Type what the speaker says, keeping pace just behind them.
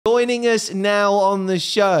Joining us now on the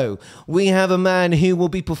show, we have a man who will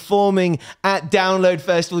be performing at Download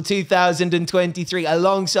Festival 2023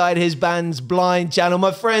 alongside his band's Blind Channel.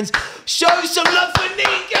 My friends, show some love for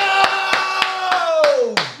Niko!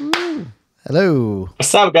 Hello.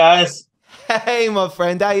 What's up, guys? Hey, my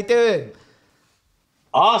friend, how you doing?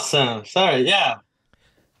 Awesome. Sorry, yeah.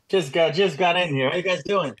 Just got in here. How you guys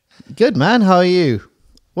doing? Good, man. How are you?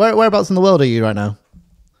 Whereabouts in the world are you right now?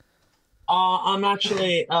 I'm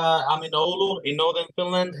actually I'm in Oulu in northern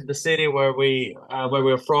Finland, the city where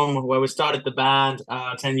we're from, where we started the band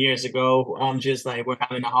 10 years ago. Just like we're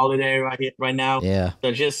having a holiday right now. Yeah.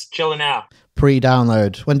 So just chilling out.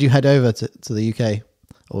 Pre-download. When do you head over to the UK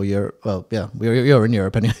or Europe? Well, yeah, you're in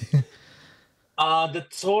Europe anyway. The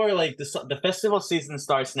tour, like the festival season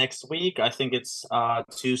starts next week. I think it's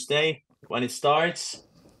Tuesday when it starts.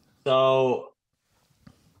 So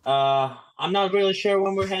I'm not really sure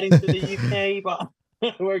when we're heading to the UK, but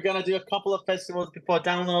we're gonna do a couple of festivals before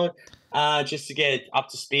Download, just to get up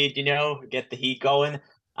to speed, get the heat going.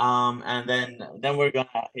 And then we're gonna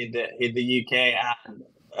hit the UK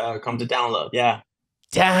and come to Download. Yeah.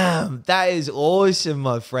 Damn, that is awesome,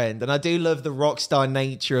 my friend. And I do love the rock star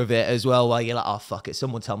nature of it as well, where you're like, oh, fuck it,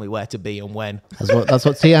 someone tell me where to be and when. That's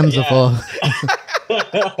what TMs are for.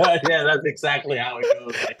 Yeah, that's exactly how it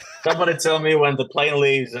goes. Like, somebody tell me when the plane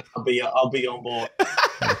leaves, and I'll be on board.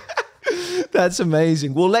 That's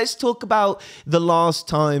amazing. Well, let's talk about the last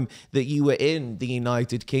time that you were in the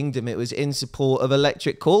United Kingdom. It was in support of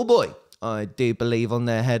Electric Callboy, I do believe, on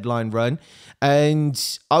their headline run. And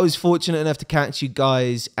I was fortunate enough to catch you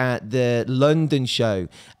guys at the London show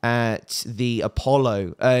at the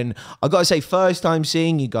Apollo. And I got to say, first time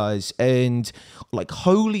seeing you guys, and like,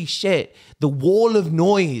 holy shit, the wall of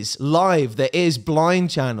noise live that is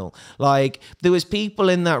Blind Channel. Like, there was people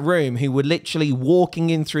in that room who were literally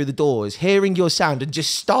walking in through the doors, hearing your sound, and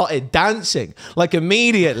just started dancing, like,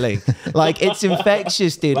 immediately. Like, it's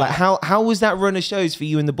infectious, dude. Like, how was that run of shows for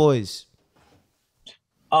you and the boys?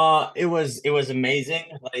 It was amazing.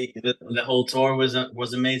 Like the whole tour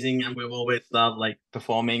was amazing, and we've always loved like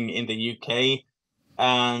performing in the UK.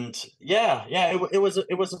 And it was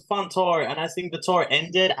a fun tour, and I think the tour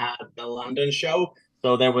ended at the London show.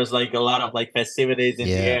 So there was like a lot of like festivities in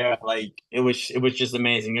the air. Like it was just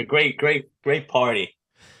amazing. A great party.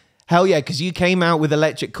 Hell yeah, because you came out with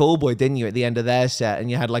Electric Callboy, didn't you, at the end of their set, and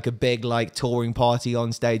you had like a big like touring party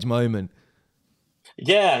on stage moment.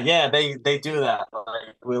 Yeah, they do that.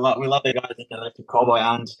 Like we love the guys in Electric Callboy,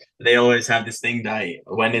 and they always have this thing that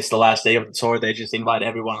when it's the last day of the tour, they just invite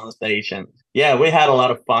everyone on stage, and yeah, we had a lot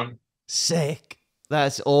of fun. Sick.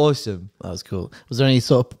 That's awesome. That was cool. Was there any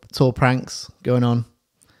sort of tour pranks going on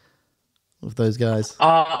with those guys?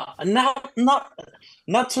 Not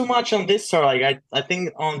too much on this tour. Like I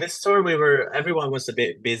think on this tour everyone was a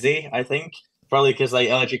bit busy. I think probably because like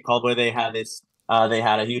Electric Callboy, they had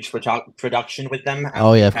a huge production with them. And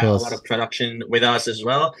oh yeah, of course. A lot of production with us as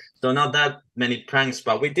well. So not that many pranks,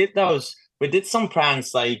 but we did some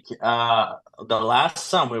pranks like the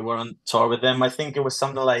last time we were on tour with them. I think it was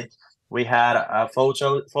something like we had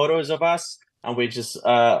photos of us, and we just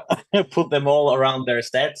put them all around their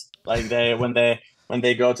sets. Like when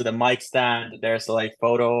they go to the mic stand, there's like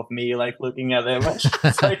photo of me like looking at them.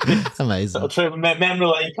 It's like amazing. Memory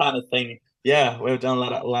lane kind of thing. Yeah, we've done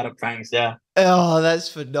a lot of pranks, yeah. Oh, that's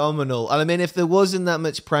phenomenal. And I mean, if there wasn't that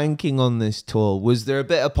much pranking on this tour, was there a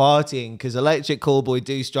bit of partying? Because Electric Callboy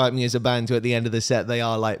do strike me as a band who at the end of the set, they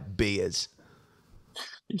are like beers.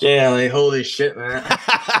 Yeah, like holy shit, man.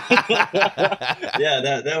 Yeah,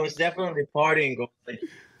 that was definitely partying going. Like,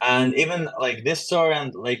 and even like this tour,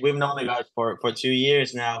 and like we've known the guys for 2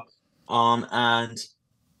 years now. And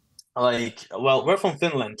like, well, we're from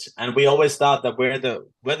Finland, and we always thought that we're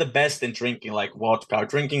the best in drinking like vodka, or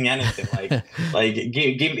drinking anything. Like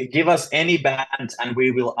give us any band, and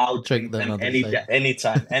we will out drink them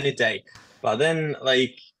anytime, any day. But then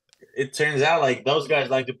like it turns out like those guys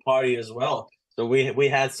like to party as well. So we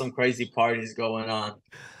had some crazy parties going on.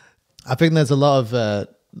 I think there's a lot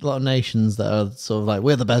of nations that are sort of like,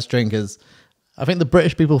 we're the best drinkers. I think the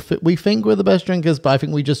British people, we think we're the best drinkers, but I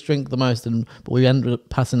think we just drink the most, but we end up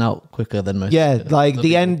passing out quicker than most. Yeah, like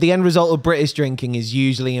the end result of British drinking is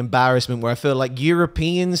usually embarrassment, where I feel like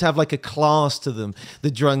Europeans have like a class to them, the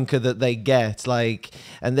drunker that they get, like,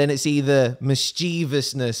 and then it's either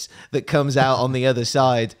mischievousness that comes out on the other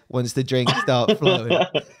side once the drinks start flowing.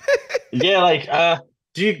 Yeah, like,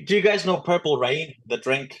 do you guys know Purple Rain, the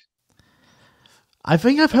drink? I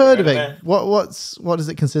think I've heard of it. What does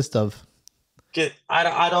it consist of?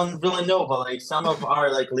 I don't really know, but like some of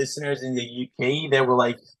our like listeners in the UK, they were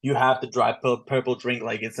like, "You have to try purple drink.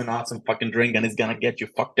 Like it's an awesome fucking drink, and it's gonna get you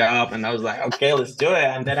fucked up." And I was like, "Okay, let's do it."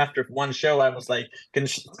 And then after one show, I was like,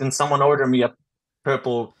 "Can someone order me a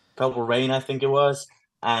purple rain?" I think it was.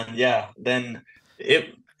 And yeah, then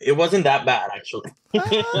it wasn't that bad actually.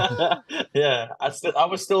 Yeah, I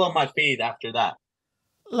was still on my feet after that.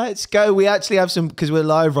 Let's go. We actually have some, because we're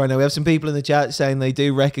live right now, we have some people in the chat saying they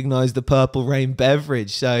do recognize the Purple Rain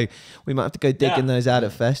beverage. So we might have to go digging those out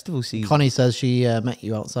at festival season. Connie says she met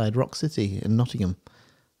you outside Rock City in Nottingham,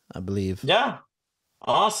 I believe. Yeah.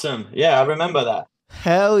 Awesome. Yeah, I remember that.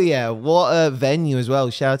 Hell yeah. What a venue as well.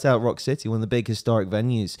 Shout out Rock City, one of the big historic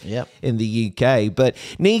venues in the UK. But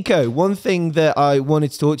Niko, one thing that I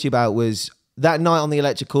wanted to talk to you about was that night on the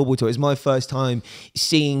Electric Callboy tour. It was my first time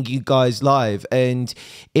seeing you guys live, and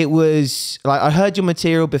it was like, I heard your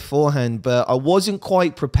material beforehand, but I wasn't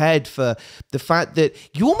quite prepared for the fact that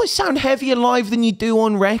you almost sound heavier live than you do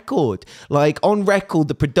on record. Like on record,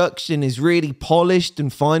 the production is really polished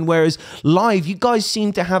and fine, whereas live, you guys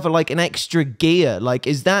seem to have like an extra gear. Like,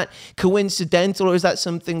 is that coincidental, or is that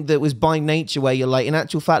something that was by nature, where you're like, in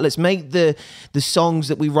actual fact, let's make the songs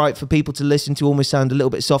that we write for people to listen to almost sound a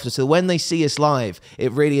little bit softer, so when they see us live,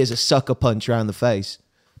 it really is a sucker punch around the face?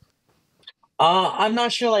 I'm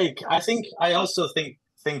not sure. Like, I also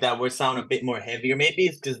think that we sound a bit more heavier. Maybe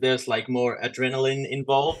it's because there's like more adrenaline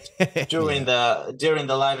involved during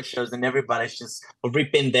the live shows, and everybody's just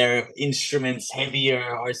ripping their instruments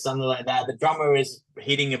heavier or something like that. The drummer is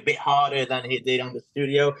hitting a bit harder than he did on the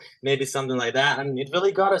studio, maybe something like that, and it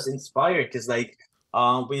really got us inspired because like.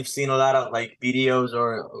 We've seen a lot of like videos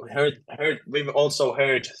or heard. We've also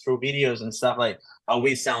heard through videos and stuff like how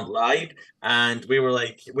we sound live, and we were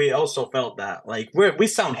like, we also felt that like we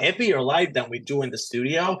sound heavier live than we do in the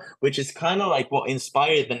studio, which is kind of like what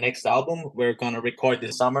inspired the next album we're gonna record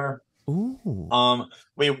this summer. Ooh.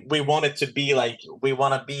 We want it to be like we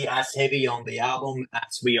want to be as heavy on the album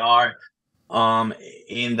as we are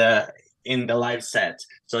in the live set.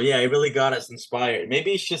 So yeah, it really got us inspired.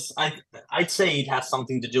 Maybe it's just I'd say it has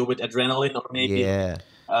something to do with adrenaline, or maybe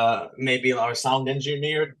maybe our sound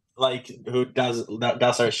engineer, like who does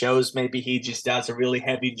our shows, maybe he just does a really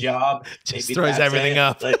heavy job. Just maybe throws everything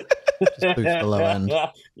up. Like, Just boosts the low end.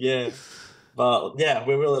 Yeah. But yeah,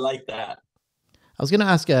 we really like that. I was going to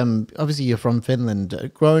ask, obviously you're from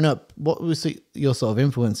Finland. Growing up, what was your sort of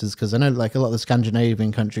influences? Because I know like a lot of the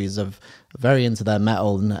Scandinavian countries are very into their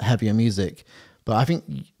metal and heavier music. But I think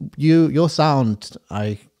your sound,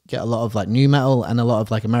 I get a lot of like new metal and a lot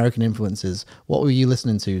of like American influences. What were you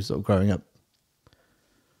listening to sort of growing up?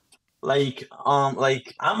 Like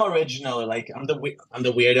I'm originally like I'm the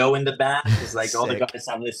weirdo in the band because like all the guys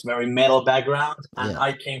have this very metal background, and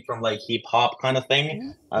I came from like hip hop kind of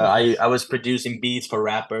thing. I was producing beats for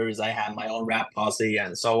rappers. I had my own rap posse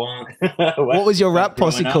and so on. What was your rap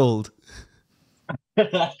posse called?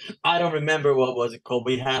 I don't remember what was it called.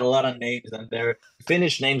 We had a lot of names, and they're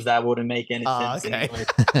Finnish names that wouldn't make any sense. Okay.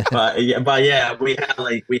 but yeah, we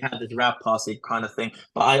had this rap posse kind of thing.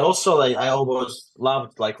 But I also I always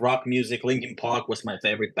loved like rock music. Linkin Park was my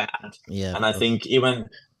favorite band. Yeah, and I think even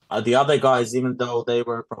the other guys, even though they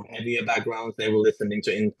were from heavier backgrounds, they were listening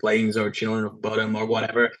to In Flames or Children of Bodom or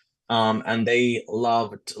whatever. And they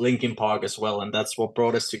loved Linkin Park as well, and that's what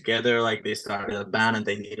brought us together. Like they started a band and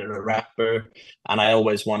they needed a rapper, and I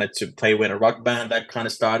always wanted to play with a rock band. That kind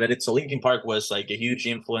of started it. So Linkin Park was like a huge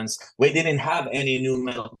influence. We didn't have any new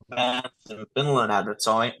metal bands in Finland at the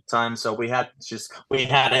time, so we had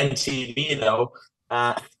MTV though,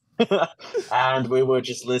 and we were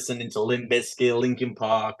just listening to Limp Bizkit, Linkin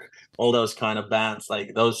Park, all those kind of bands.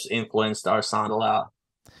 Like those influenced our sound a lot.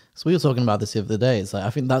 So we were talking about this the other day. It's like I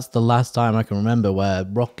think that's the last time I can remember where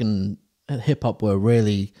rock and hip hop were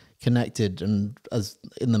really connected and as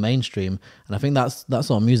in the mainstream, and I think that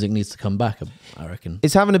sort of music needs to come back. I reckon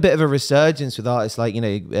it's having a bit of a resurgence with artists like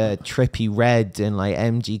Trippie Redd and like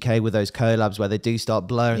MGK with those collabs where they do start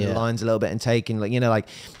blurring the lines a little bit and taking like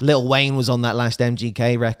Lil Wayne was on that last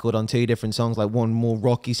MGK record on 2 different songs, like one more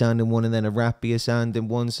rocky sounding one and then a rappier sounding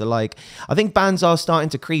one. So like I think bands are starting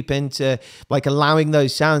to creep into like allowing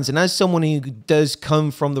those sounds, and as someone who does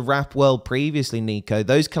come from the rap world previously, Niko,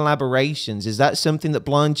 those collaborations, is that something that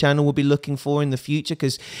Blind Channel will be looking for in the future?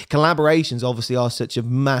 Because collaborations obviously are such a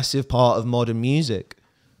massive part of modern music.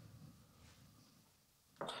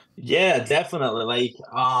 Yeah, definitely. Like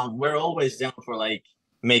we're always down for like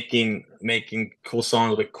making cool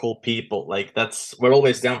songs with cool people. Like we're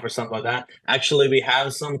always down for something like that. Actually, we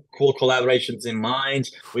have some cool collaborations in mind.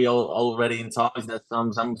 We already in talks that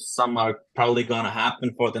some are probably gonna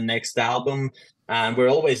happen for the next album. And we're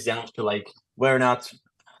always down to like we're not,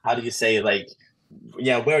 how do you say, like,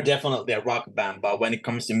 yeah, we're definitely a rock band, but when it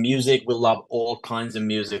comes to music, we love all kinds of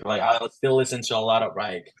music. Like I still listen to a lot of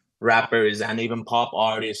like rappers and even pop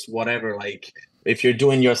artists, whatever. Like if you're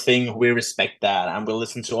doing your thing, we respect that, and we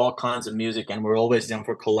listen to all kinds of music, and we're always down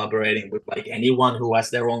for collaborating with like anyone who has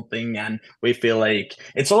their own thing. And we feel like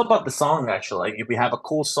it's all about the song, actually. Like if we have a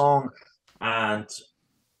cool song, and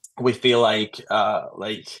we feel like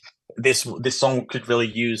this song could really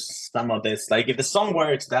use some of this. Like if the song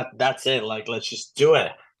works, that's it. Like let's just do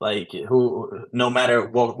it. Like who, no matter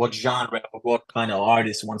what genre or what kind of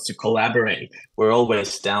artist wants to collaborate, we're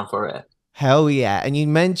always down for it. Hell yeah. And you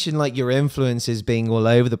mentioned like your influences being all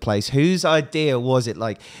over the place. Whose idea was it?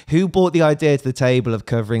 Like, who brought the idea to the table of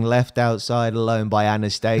covering Left Outside Alone by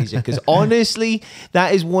Anastasia? Because honestly,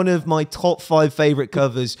 that is one of my top 5 favorite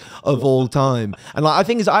covers of all time. And like, I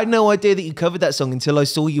think I had no idea that you covered that song until I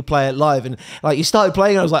saw you play it live. And like, you started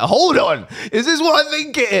playing, and I was like, hold on, is this what I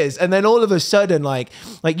think it is? And then all of a sudden, like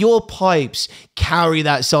your pipes carry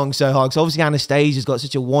that song so hard. So obviously Anastasia's got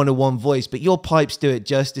such a one-on-one voice, but your pipes do it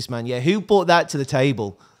justice, man. Yeah, who brought that to the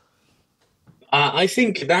table? I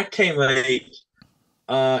think that came like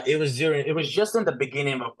it was just in the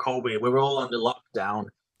beginning of COVID. We were all under lockdown,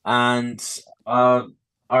 and our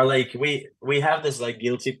like we have this like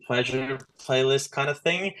guilty pleasure playlist kind of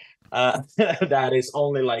thing that is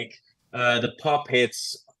only like the pop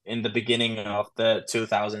hits in the beginning of the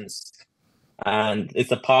 2000s, and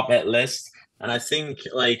it's a pop hit list. And I think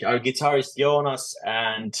like our guitarist Jonas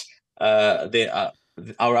and the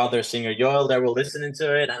our other singer Joel, they were listening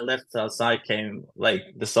to it, and Left Outside came, like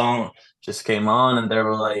the song just came on, and they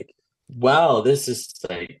were like, wow, this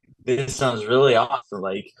sounds really awesome.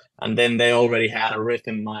 Like, and then they already had a riff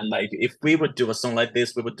in mind, like if we would do a song like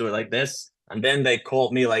this, we would do it like this. And then they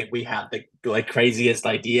called me, like we had the like craziest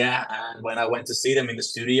idea, and when I went to see them in the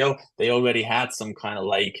studio, they already had some kind of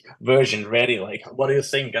like version ready. Like, what do you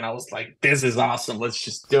think? And I was like, this is awesome, let's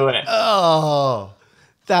just do it. Oh,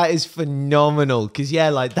 that is phenomenal. Because yeah,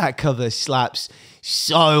 like that cover slaps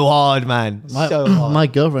so hard, man. So hard. My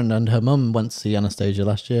girlfriend and her mum went to see Anastasia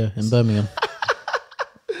last year in Birmingham.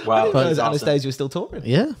 Wow, Awesome. Anastasia was still touring.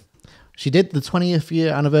 Yeah. She did the 20th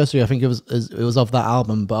year anniversary. I think it was of that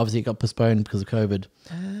album, but obviously it got postponed because of COVID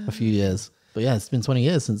a few years. But yeah, it's been 20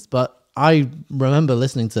 years since. But I remember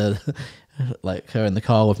listening to like her in the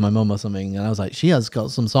car with my mum or something, and I was like, she has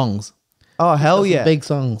got some songs. Oh, hell yeah. Big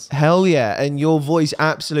songs. Hell yeah. And your voice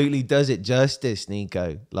absolutely does it justice,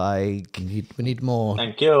 Niko. Like, we need more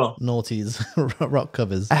Thank you. noughties rock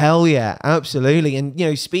covers. hell yeah, absolutely. And, you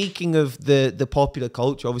know, speaking of the popular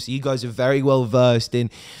culture, obviously you guys are very well versed in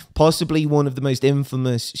possibly one of the most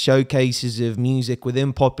infamous showcases of music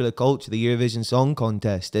within popular culture, the Eurovision Song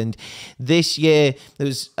Contest. And this year there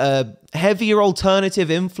was a heavier alternative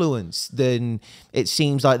influence than it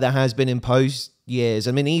seems like there has been in post years.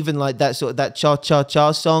 I mean, even like that sort of that cha cha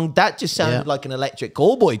cha song, that just sounded like an Electric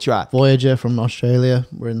Callboy track. Voyager from Australia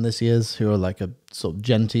were in this year's, who are like a sort of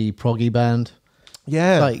genty proggy band.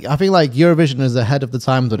 Yeah, Like I think like Eurovision is ahead of the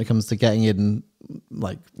times when it comes to getting in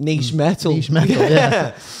like niche metal,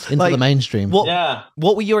 yeah, into Like, the mainstream. What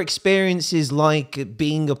were your experiences like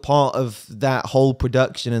being a part of that whole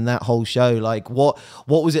production and that whole show? Like, what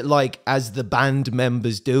was it like as the band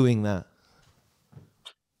members doing that?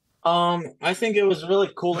 I think it was a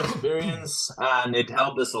really cool experience, and it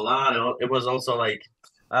helped us a lot. It was also like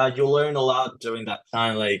you learn a lot during that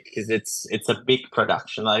time, like because it's a big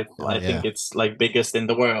production. I think it's like biggest in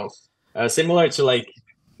the world, similar to like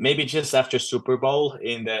maybe just after Super Bowl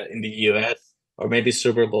in the US, or maybe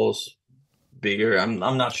Super Bowl's bigger. I'm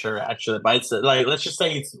not sure actually, but it's like, let's just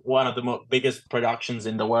say it's one of the biggest productions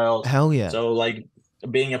in the world. Hell yeah. So like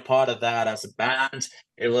being a part of that as a band,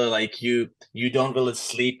 it was like you don't really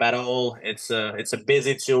sleep at all. It's a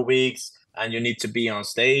busy 2 weeks, and you need to be on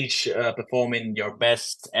stage performing your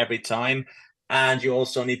best every time. And you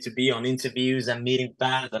also need to be on interviews and meeting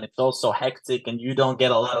fans, and it's also hectic, and you don't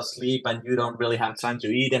get a lot of sleep, and you don't really have time to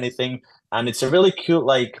eat anything. And it's a really cute,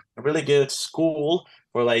 like a really good school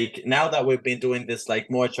for like, now that we've been doing this like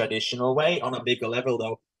more traditional way on a bigger level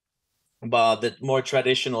though, but the more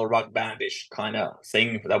traditional rock bandish kind of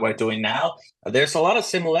thing that we're doing now, there's a lot of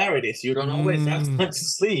similarities. You don't always have time to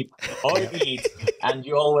sleep or eat, and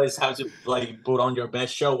you always have to like put on your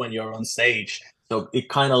best show when you're on stage. So it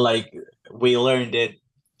kind of like, we learned it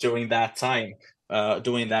during that time,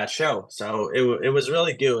 doing that show. So it was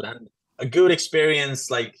really good, and a good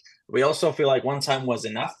experience. Like, we also feel like one time was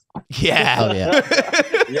enough. Yeah. Oh, yeah.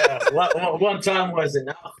 Yeah, one time was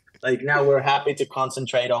enough. like now we're happy to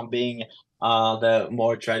concentrate on being the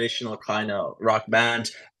more traditional kind of rock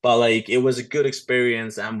band. But like it was a good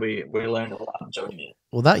experience, and we learned a lot during it.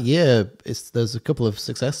 Well, that year, there's a couple of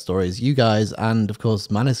success stories. You guys and of course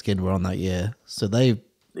Maneskin were on that year, so they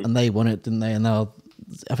won it, didn't they? And now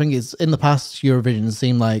I think it's in the past Eurovision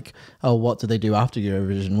seemed like, oh, what do they do after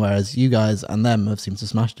Eurovision? Whereas you guys and them have seemed to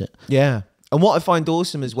smashed it. Yeah. And what I find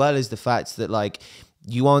awesome as well is the fact that like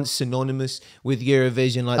you aren't synonymous with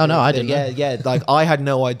Eurovision. Like, oh no, I didn't. Yeah. Like I had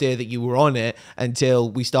no idea that you were on it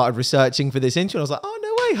until we started researching for this intro. And I was like, oh no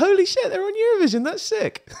way, holy shit, they're on Eurovision. That's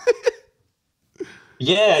sick.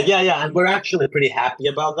 Yeah, and we're actually pretty happy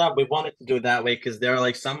about that. We wanted to do it that way because there are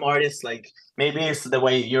like some artists, like maybe it's the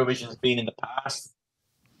way Eurovision's been in the past.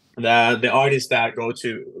 The artists that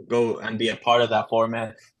go and be a part of that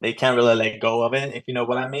format, they can't really let go of it, if you know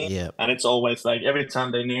what I mean. Yeah. And it's always like every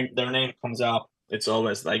time their name comes up, it's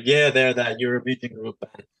always like, yeah, they're that Eurovision group,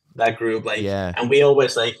 that group, like, yeah. And we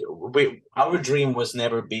always like our dream was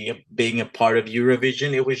never being a part of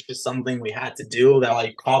Eurovision. It was just something we had to do. That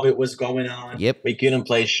like COVID was going on, Yep. We couldn't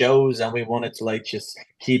play shows, and we wanted to like just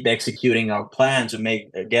keep executing our plan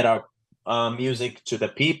to get our music to the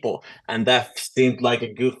people, and that seemed like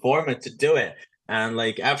a good format to do it. And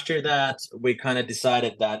like after that, we kind of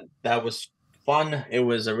decided that was fun. It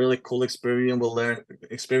was a really cool experience.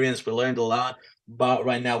 We learned a lot, but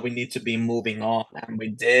right now we need to be moving on, and we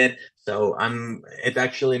did. So it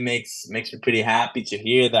actually makes me pretty happy to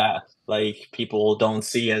hear that like people don't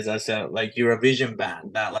see us as a like Eurovision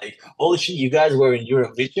band. That like, holy shit, you guys were in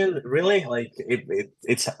Eurovision, really? Like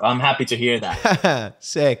it's I'm happy to hear that.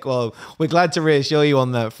 Sick. Well, we're glad to reassure you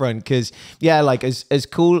on that front, because yeah, like as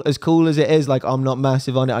cool as it is, like I'm not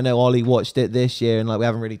massive on it. I know Ollie watched it this year, and like we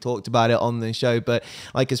haven't really talked about it on the show, but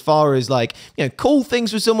like as far as like, you know, cool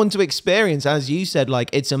things for someone to experience, as you said, like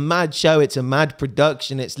it's a mad show, it's a mad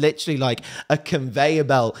production, it's literally like a conveyor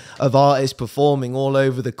belt of artists performing all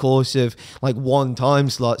over the course of like one time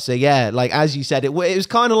slot. So yeah, like as you said, it was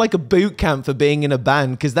kind of like a boot camp for being in a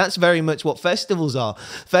band, because that's very much what festivals are.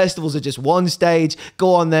 Festivals are just one stage.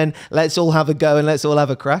 Go on then, let's all have a go and let's all have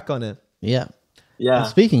a crack on it. Yeah. Yeah. And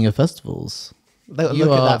speaking of festivals, Look at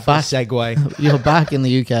that back segue. You're back in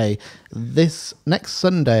the UK this next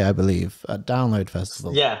Sunday, I believe, at Download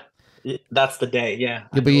Festival. Yeah. That's the day, yeah.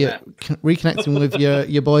 You'll be reconnecting with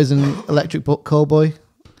your boys in Electric Callboy.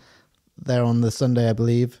 They're on the Sunday, I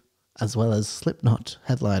believe, as well as Slipknot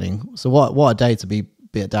headlining. So what a day to be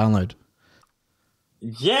at Download.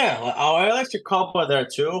 Yeah, our Electric Callboy there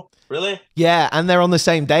too. Really? Yeah, and they're on the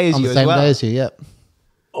same day as you as well. On the same day as you, yep.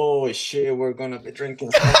 Oh shit, we're gonna be drinking.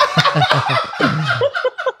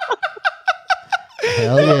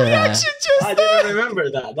 Hell yeah. I didn't remember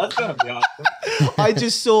that. That's gonna be awesome. I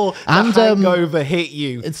just saw the hangover hit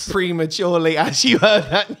you prematurely as you heard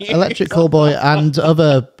that news. Electric Callboy and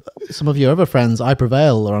some of your other friends, I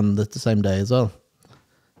Prevail, are on the same day as well.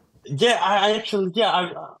 Yeah,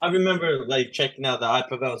 I remember like checking out that I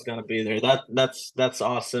Prevail is gonna be there. That's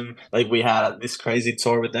awesome. Like we had this crazy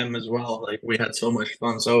tour with them as well. Like we had so much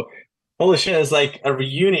fun. So holy shit, it's like a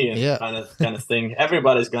reunion kind of thing.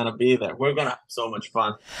 Everybody's gonna be there. We're gonna have so much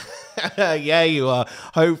fun. Yeah, you are.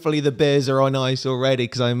 Hopefully the beers are on ice already,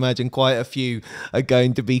 because I imagine quite a few are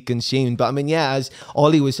going to be consumed. But I mean, yeah, as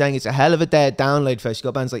Ollie was saying, it's a hell of a day at Download Fest. You've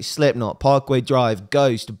got bands like Slipknot, Parkway Drive,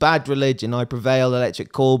 Ghost, Bad Religion, I Prevail,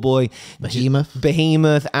 Electric Callboy,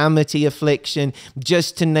 Behemoth, Amity Affliction,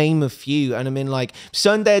 just to name a few. And I mean, like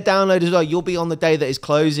Sunday at Download as well, you'll be on the day that is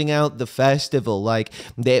closing out the festival. Like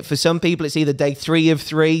for some people, it's either day 3 of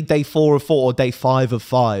 3, day 4 of 4, or day 5 of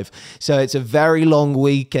 5. So it's a very long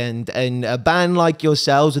weekend. And a band like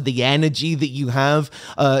yourselves, with the energy that you have,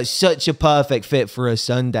 such a perfect fit for a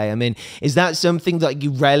Sunday. I mean, is that something that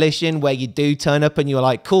you relish in, where you do turn up and you're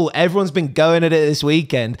like, cool, everyone's been going at it this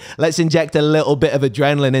weekend, let's inject a little bit of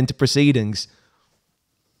adrenaline into proceedings?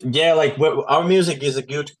 Yeah, like our music is a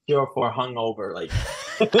good cure for hungover. Like,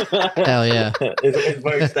 hell yeah, it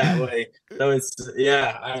works that way. So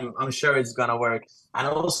I'm sure it's gonna work. And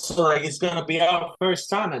also, like, it's gonna be our first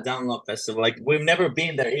time at Download Festival. Like, we've never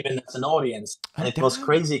been there, even as an audience, and it was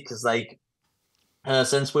crazy because, like,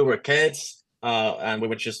 since we were kids, and we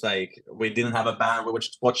were just like, we didn't have a band, we were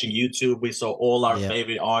just watching YouTube. We saw all our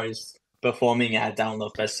favorite artists performing at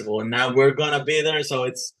Download Festival, and now we're gonna be there. So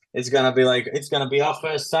it's gonna be our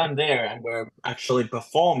first time there, and we're actually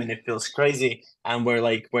performing. It feels crazy, and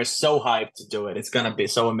we're so hyped to do it. It's gonna be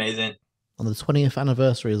so amazing. On the 20th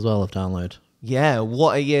anniversary as well of Download. Yeah,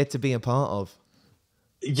 what a year to be a part of.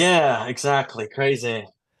 Yeah, exactly. Crazy.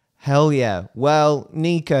 Hell yeah. Well,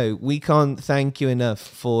 Niko, we can't thank you enough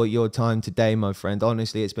for your time today, my friend.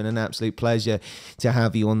 Honestly, it's been an absolute pleasure to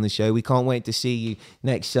have you on the show. We can't wait to see you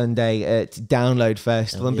next Sunday at Download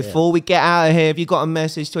Festival. And before we get out of here, have you got a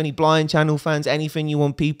message to any Blind Channel fans? Anything you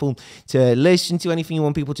want people to listen to? Anything you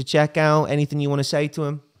want people to check out? Anything you want to say to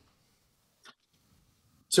them?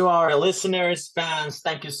 To our listeners, fans,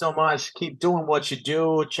 thank you so much. Keep doing what you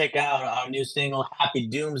do. Check out our new single, Happy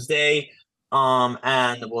Doomsday.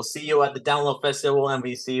 And we'll see you at the Download Festival, and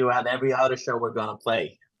we see you at every other show we're gonna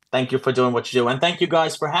play. Thank you for doing what you do, and thank you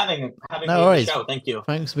guys for having me on the show. Thank you.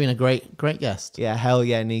 Thanks for being a great guest. Yeah, hell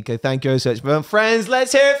yeah, Niko. Thank you so much. But friends,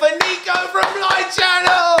 let's hear it for Niko from Blind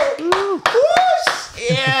Channel.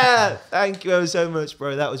 Whoosh! Yeah, thank you so much,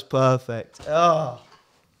 bro. That was perfect. Oh,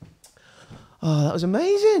 that was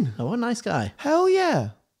amazing. Oh, what a nice guy. Hell yeah.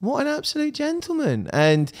 What an absolute gentleman.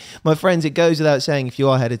 And my friends, it goes without saying, if you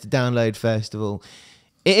are headed to Download Festival,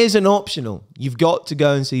 it isn't optional. You've got to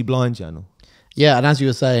go and see Blind Channel. Yeah, and as you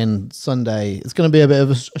were saying, Sunday, it's going to be a bit of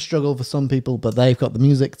a struggle for some people, but they've got the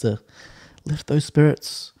music to lift those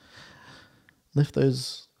spirits, lift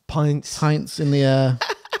those pints in the air.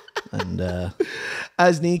 And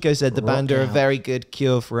as Niko said, the band are a very good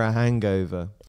cure for a hangover.